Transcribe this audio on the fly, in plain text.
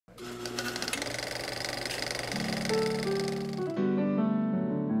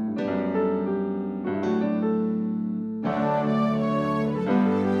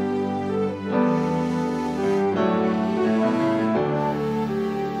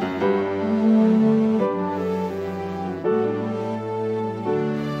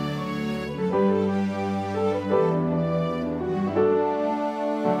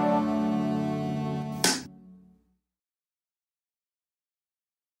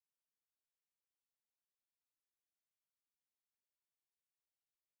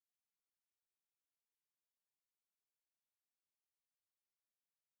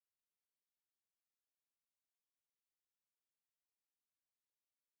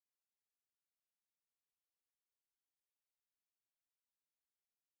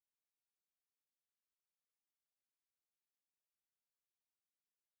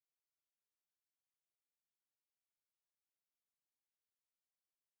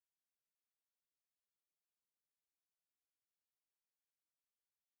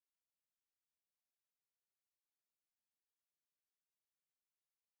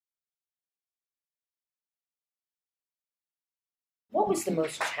was the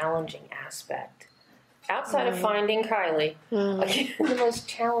most challenging aspect? Outside of finding Kylie, the most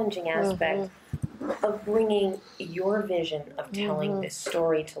challenging aspect of bringing your vision of telling this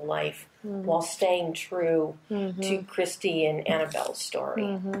story to life while staying true to Christy and Annabelle's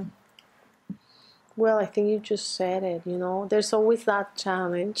story? Well, I think you just said it, you know. There's always that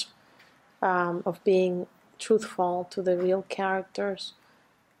challenge of being truthful to the real characters,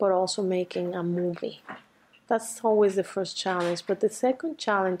 but also making a movie. That's always the first challenge. But the second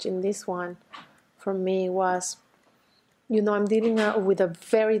challenge in this one for me was, you know, I'm dealing with a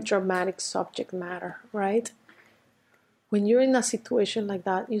very dramatic subject matter, right? When you're in a situation like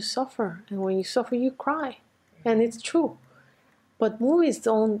that, you suffer. And when you suffer, you cry. And it's true. But movies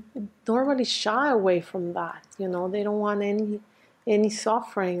don't normally shy away from that. You know, they don't want any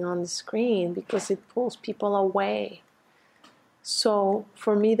suffering on the screen because it pulls people away. So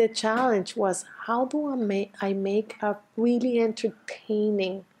for me, the challenge was, how do I make a really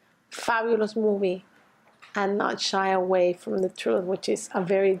entertaining, fabulous movie and not shy away from the truth, which is a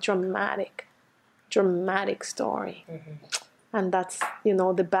very dramatic story. And that's, you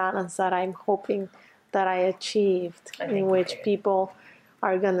know, the balance that I'm hoping that I achieved, in which people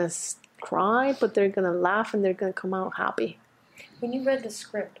are going to cry, but they're going to laugh and they're going to come out happy. When you read the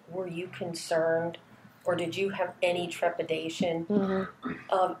script, were you concerned, or did you have any trepidation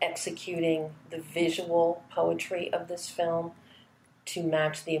of executing the visual poetry of this film to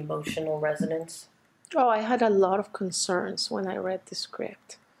match the emotional resonance? Oh, I had a lot of concerns when I read the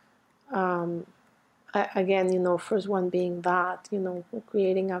script. Again, you know, first one being that, you know,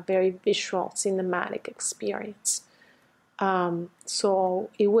 creating a very visual, cinematic experience. So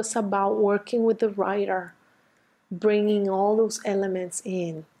it was about working with the writer, bringing all those elements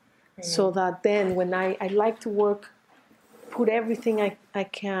in, so that then when I like to put everything I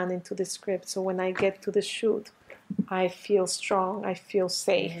can into the script. So when I get to the shoot, I feel strong, I feel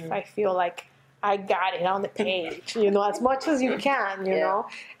safe, I feel like I got it on the page, you know, as much as you can, you know.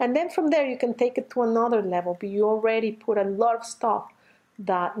 And then from there, you can take it to another level, but you already put a lot of stuff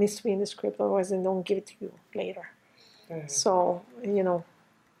that needs to be in the script, otherwise they don't give it to you later. So, you know,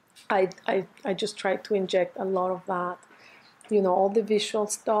 I just try to inject a lot of that, you know, all the visual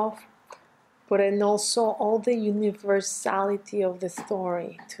stuff, but then also all the universality of the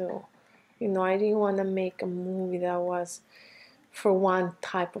story too. You know, I didn't want to make a movie that was for one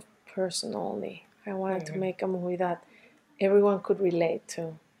type of person only. I wanted to make a movie that everyone could relate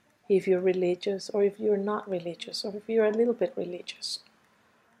to, if you're religious or if you're not religious or if you're a little bit religious.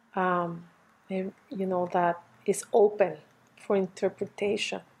 And, you know, that is open for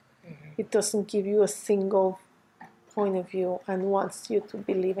interpretation. It doesn't give you a single point of view and wants you to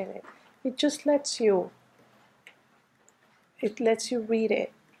believe in it. It just lets you read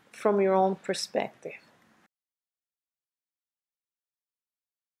it from your own perspective.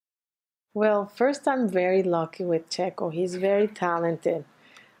 Well, first, I'm very lucky with Checo. He's very talented,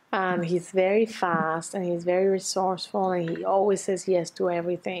 and he's very fast, and he's very resourceful, and he always says yes to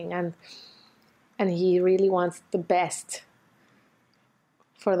everything, and he really wants the best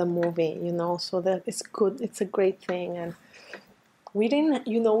for the movie, you know, so that it's good. It's a great thing. And we didn't,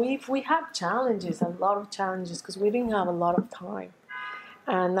 you know, we have challenges, a lot of challenges, because we didn't have a lot of time.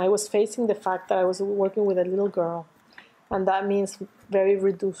 And I was facing the fact that I was working with a little girl, and that means very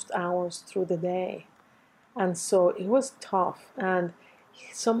reduced hours through the day. And so it was tough. And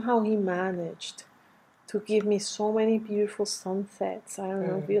somehow he managed to give me so many beautiful sunsets. I don't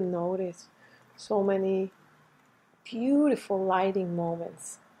know if you noticed. So many beautiful lighting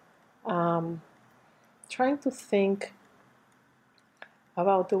moments. Trying to think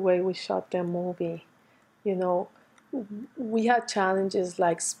about the way we shot the movie. You know, we had challenges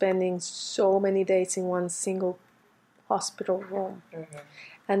like spending so many days in one single hospital room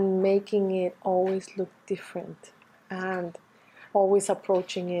and making it always look different and always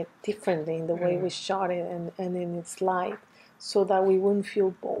approaching it differently in the way we shot it and in its light, so that we wouldn't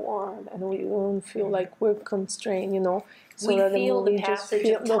feel bored and we wouldn't feel like we're constrained, you know. So we that feel the movie passage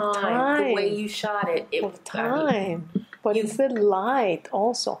of time, the way you shot it. But it's the light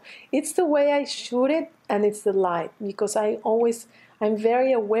also. It's the way I shoot it, and it's the light, because I'm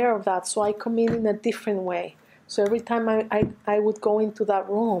very aware of that, so I come in a different way. So every time I would go into that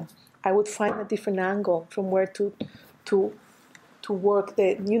room, I would find a different angle from where to work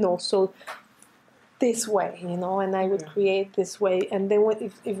the, you know, so this way, you know, and I would create this way. And then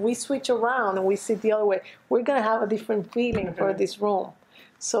if we switch around and we sit the other way, we're going to have a different feeling for this room.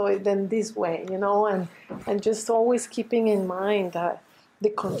 So then this way, you know, and just always keeping in mind that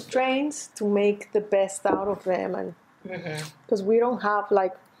the constraints to make the best out of them. And because we don't have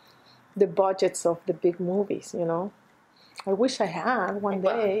like the budgets of the big movies, you know. I wish I had one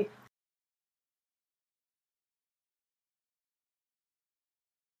day.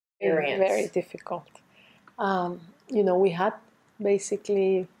 Very difficult. You know, we had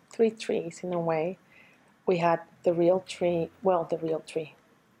basically 3 trees in a way. We had the real tree,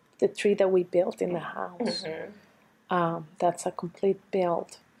 the tree that we built in the house. That's a complete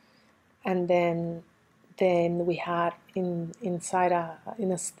build. And then we had inside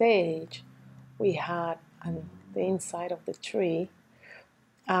in a stage, we had the inside of the tree,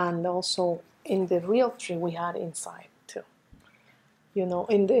 and also in the real tree we had inside too. You know,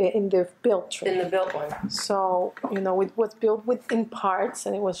 in the built tree. In the built one. So, you know, it was built in parts,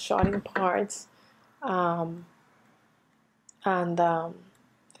 and it was shot in parts. And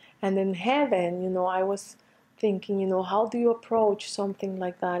in heaven, you know, I was thinking, you know, how do you approach something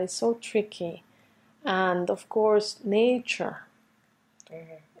like that? It's so tricky. And of course, nature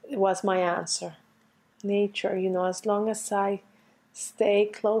was my answer. Nature, you know, as long as I stay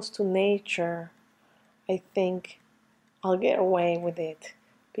close to nature, I think I'll get away with it,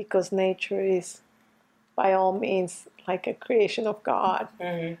 because nature is, by all means, like a creation of God,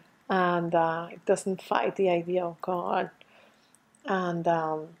 and it doesn't fight the idea of God, and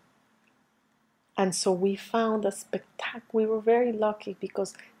so we found we were very lucky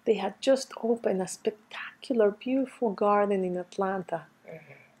because they had just opened a spectacular, beautiful garden in Atlanta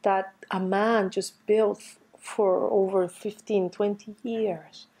that a man just built for over 15, 20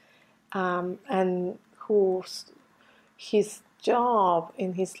 years, and his job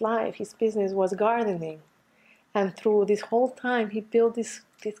in his life, his business was gardening. And through this whole time, he built this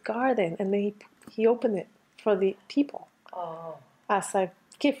garden, and then he opened it for the people as a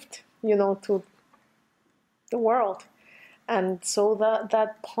gift, you know, to the world. And so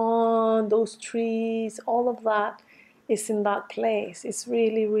that pond, those trees, all of that is in that place. It's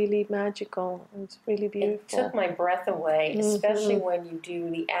really, really magical. It's really beautiful. It took my breath away, especially when you do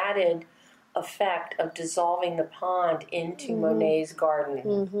the added effect of dissolving the pond into Monet's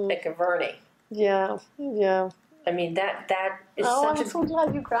garden at Caverny. Yeah. I mean, that is I'm so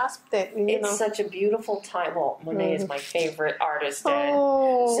glad you grasped it. It's such a beautiful time. Well, Monet is my favorite artist.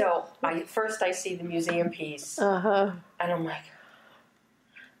 So first I see the museum piece, and I'm like,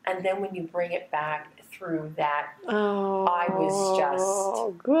 and then when you bring it back through that, I was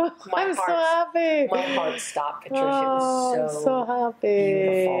just, good. I'm so happy. My heart stopped, Patricia. It was I'm so happy.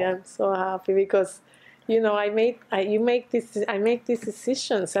 Beautiful. I'm so happy because, you know, I make these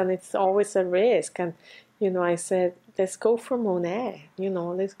decisions, and it's always a risk. And, you know, I said, let's go for Monet. You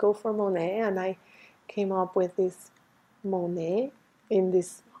know, let's go for Monet. And I came up with this Monet in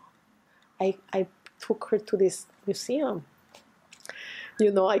this. I took her to this museum. You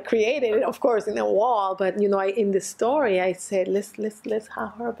know, I created it, of course, in a wall, but, you know, in the story, I said, let's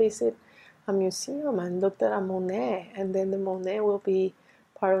have her visit a museum and look at a Monet, and then the Monet will be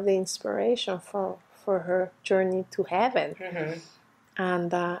part of the inspiration for her journey to heaven.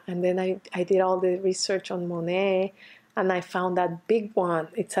 And then I did all the research on Monet, and I found that big one.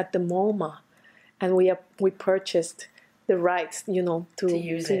 It's at the MoMA, and we purchased the rights, you know, to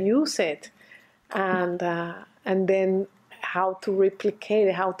use it, and then how to replicate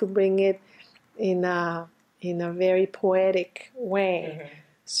it, how to bring it in a very poetic way,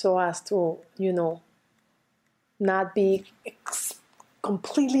 so as to, you know, not be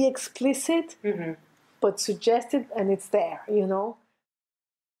completely explicit, but suggested, and it's there, you know.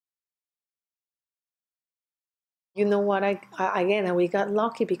 You know what? Again, we got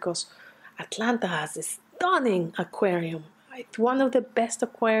lucky because Atlanta has this stunning aquarium. It's one of the best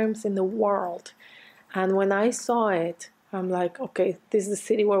aquariums in the world. And when I saw it, I'm like, okay, this is the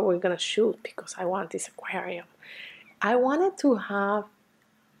city where we're going to shoot because I want this aquarium. I wanted to have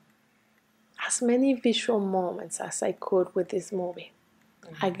as many visual moments as I could with this movie.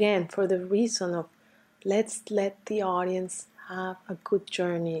 Again, for the reason of let's let the audience have a good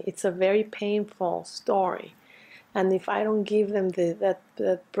journey. It's a very painful story. And if I don't give them that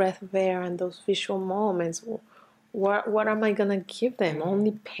breath of air and those visual moments, what am I going to give them?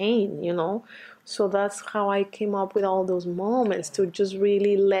 Only pain, you know? So that's how I came up with all those moments, to just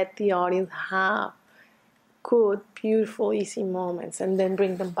really let the audience have good, beautiful, easy moments, and then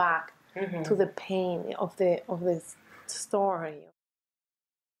bring them back to the pain of the story.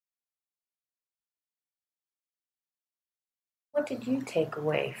 What did you take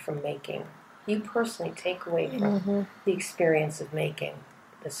away from making? You personally take away from the experience of making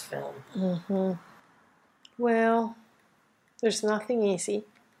this film? Well, there's nothing easy.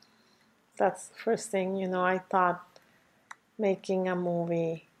 That's the first thing. You know, I thought making a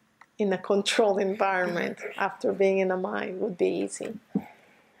movie in a controlled environment after being in a mine would be easy.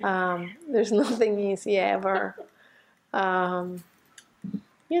 There's nothing easy ever. Um,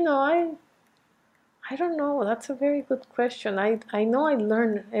 you know, I don't know. That's a very good question. I know I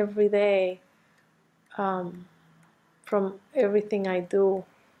learn every day from everything I do.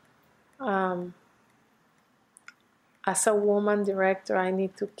 As a woman director, I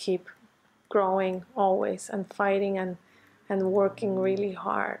need to keep growing always and fighting and working really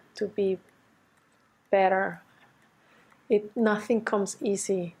hard to be better. Nothing comes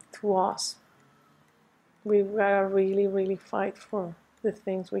easy to us. We gotta really, really fight for the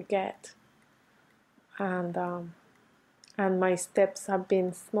things we get. And my steps have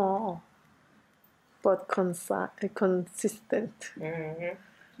been small, but consistent.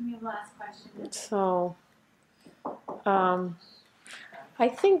 Mm-hmm. We have last question. So, I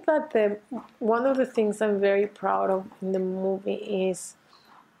think that one of the things I'm very proud of in the movie is,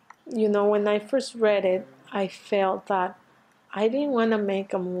 when I first read it, I felt that I didn't want to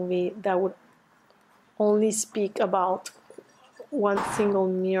make a movie that would only speak about one single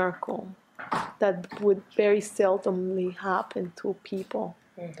miracle that would very seldomly happen to people.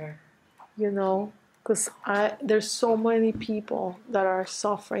 Mm-hmm. Because there's so many people that are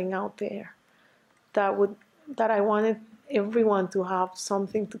suffering out there that I wanted everyone to have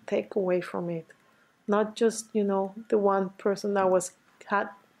something to take away from it, not just the one person that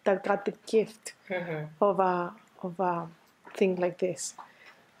got the gift of a thing like this.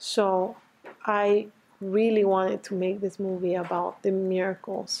 So I really wanted to make this movie about the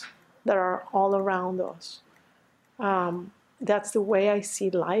miracles that are all around us. That's the way I see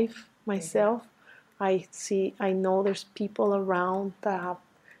life myself. I know there's people around that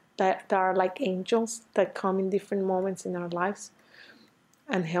are like angels that come in different moments in our lives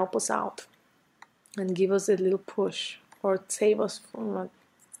and help us out and give us a little push or save us from a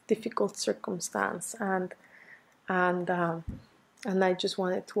difficult circumstance. And I just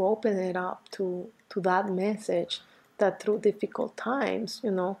wanted to open it up to that message that through difficult times,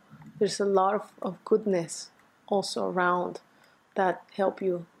 there's a lot of goodness also around that help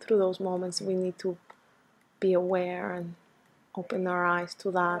you through those moments. We need to be aware and open our eyes to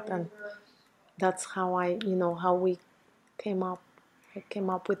that. And that's how how we came up. I came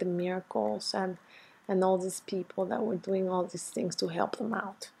up with the miracles and all these people that were doing all these things to help them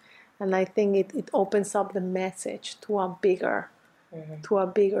out. And I think it opens up the message to a bigger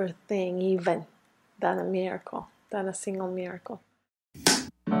thing even than a miracle, than a single miracle.